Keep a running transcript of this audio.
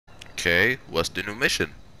Okay, what's the new mission?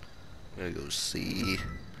 I'm gonna go see.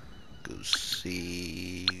 Go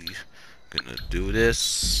see. Gonna do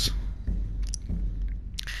this.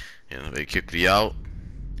 And if they kick me out,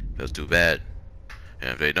 that's too bad. And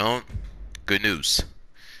if they don't, good news.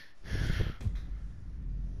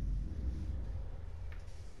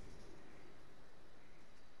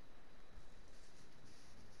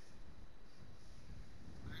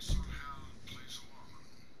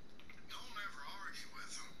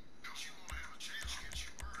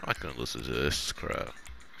 I'm not gonna listen to this crap.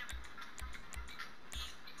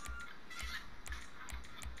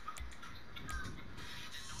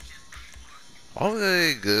 I'm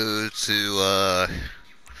gonna go to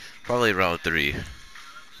probably round 3.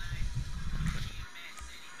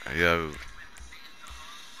 Yeah,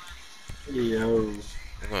 Yo.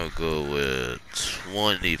 I'm gonna go with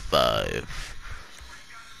 25.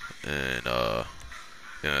 And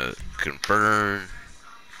gonna confirm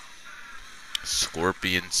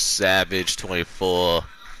Scorpion Savage 24.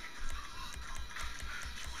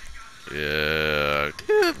 Yeah,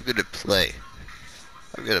 I'm gonna play.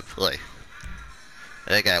 I'm gonna play.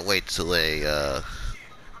 I gotta wait till they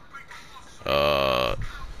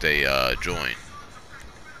join.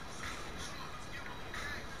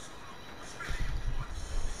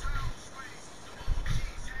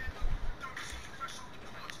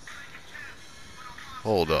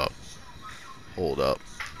 Hold up. Hold up.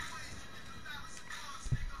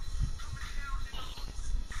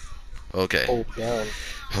 Okay. Hold down.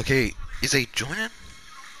 Okay, is they joining?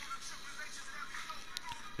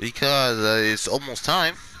 Because it's almost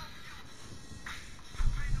time.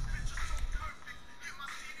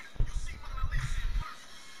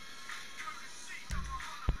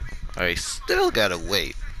 I still gotta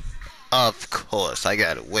wait. Of course, I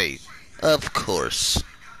gotta wait. Of course.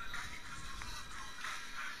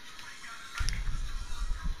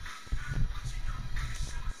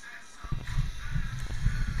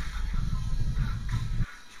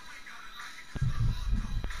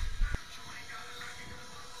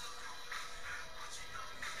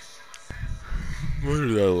 Where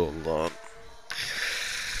did I long?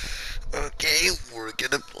 Okay, we're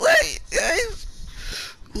gonna play, guys.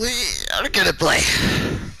 We are gonna play.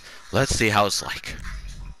 Let's see how it's like.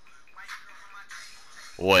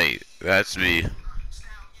 Wait, that's me.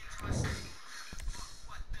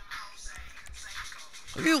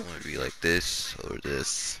 I don't want to be like this, or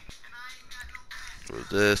this, or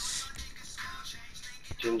this.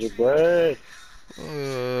 Gingerbread.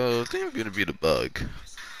 I think I'm gonna be the bug.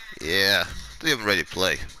 Yeah, I think I'm ready to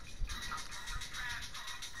play.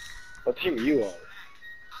 What team are you on?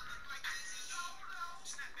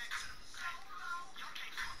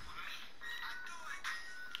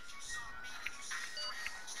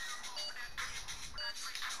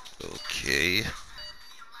 Okay.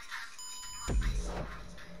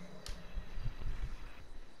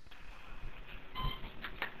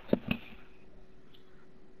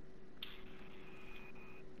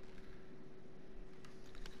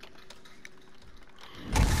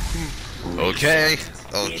 Okay,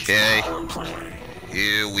 okay.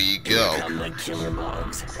 Here we go.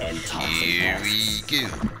 Here we go.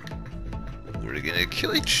 We're gonna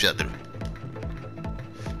kill each other.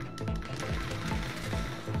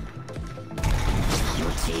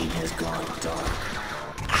 Your team has gone dark.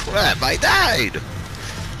 Crap, I died!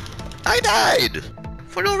 I died!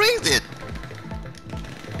 For no reason!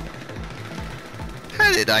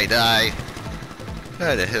 How did I die?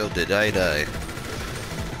 How the hell did I die?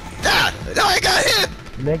 Ah! No, I got hit!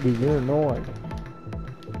 Nigga, you're annoying.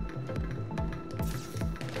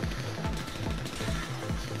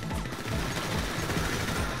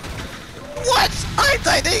 What? I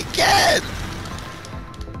died again!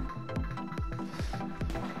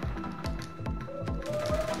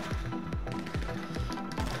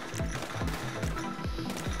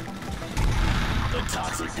 The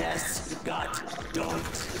toxic pests got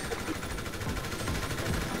dumped.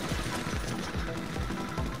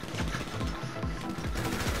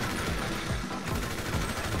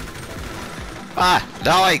 Ah!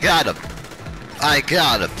 Now I got him! I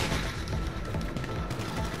got him!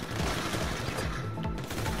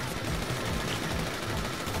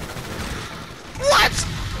 What?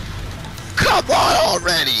 Come on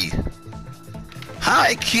already!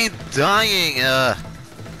 I keep dying,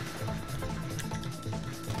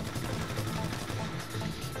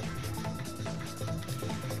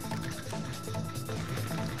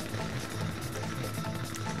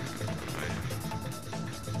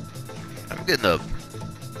 I'm gonna...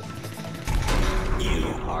 You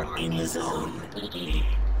are in the zone.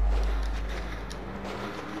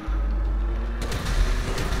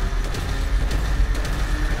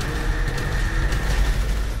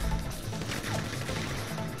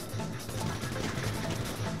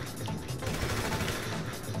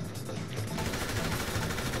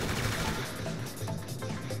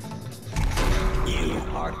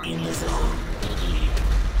 in the zone.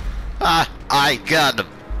 Ah, I got him.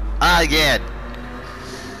 Again.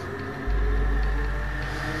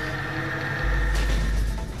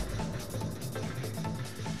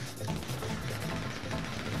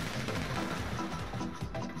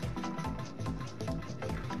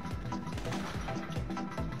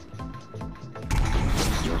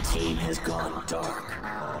 Your team has gone dark.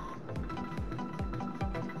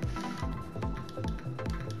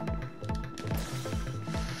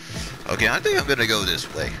 Okay, I think I'm gonna go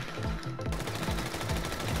this way.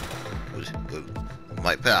 With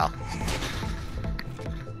my pal.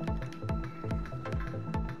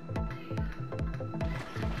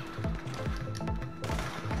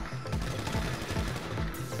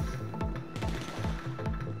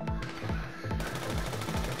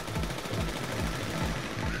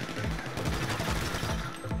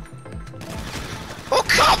 Oh,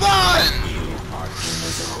 come on! You are in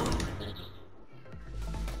the zone.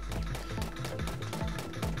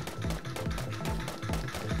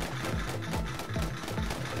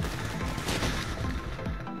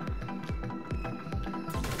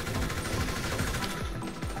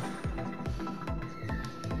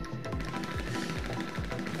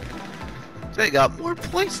 They got more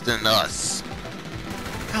points than us.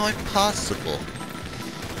 How impossible.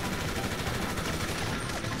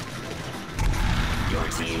 Your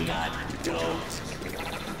team got doped.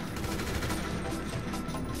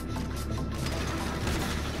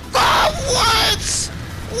 Oh, what?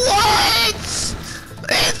 What?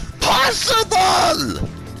 Impossible!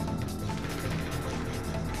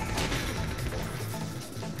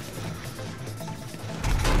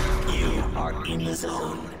 You are in the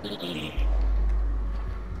zone.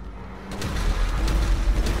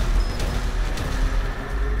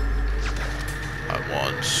 I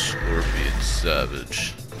want Scorpion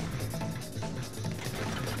Savage.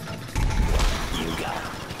 You got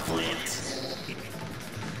Flint.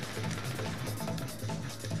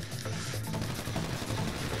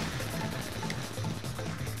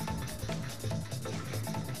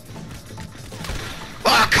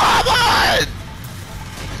 Oh, come on!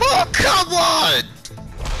 Oh, come on!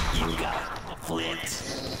 You got Flint.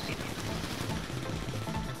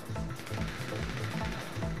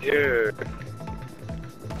 Dude.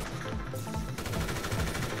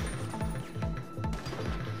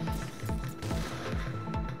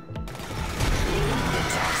 The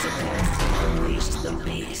Toxicast unleashed the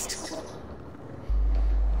beast.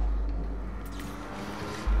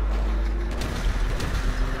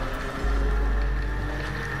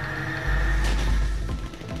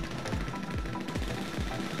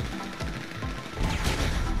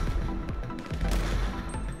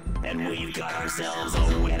 And we've got ourselves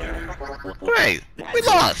a winner. Great, we That's it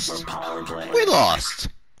lost. for power play. We lost.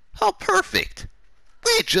 How perfect.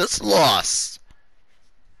 We just lost.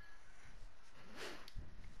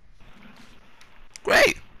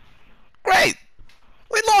 Great. Great.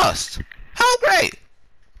 We lost. How great.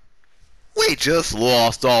 We just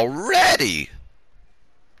lost already.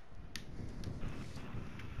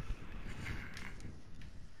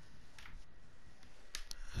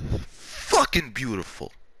 Fucking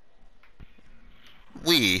beautiful.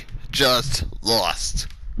 We just lost.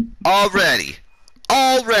 Already.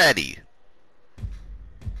 Already.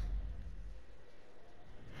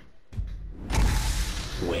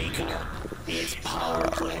 Wake up. It's power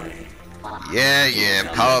play. Yeah,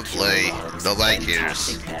 Come power to play. Kellogg's Nobody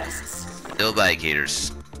cares. fantastic pests. Nobody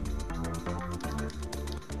cares.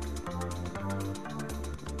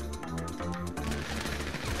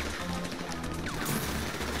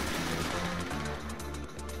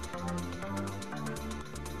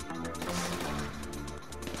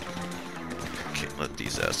 Can't let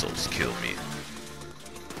these assholes kill me.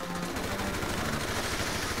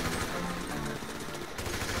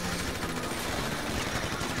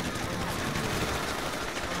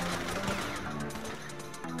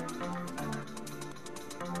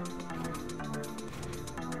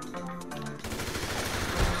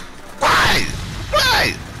 Why?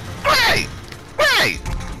 Why? Why? Why?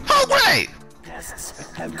 Oh, why?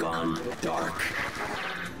 Pests have gone dark.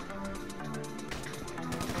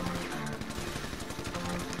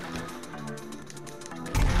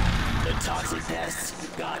 The toxic pests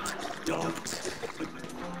got doped.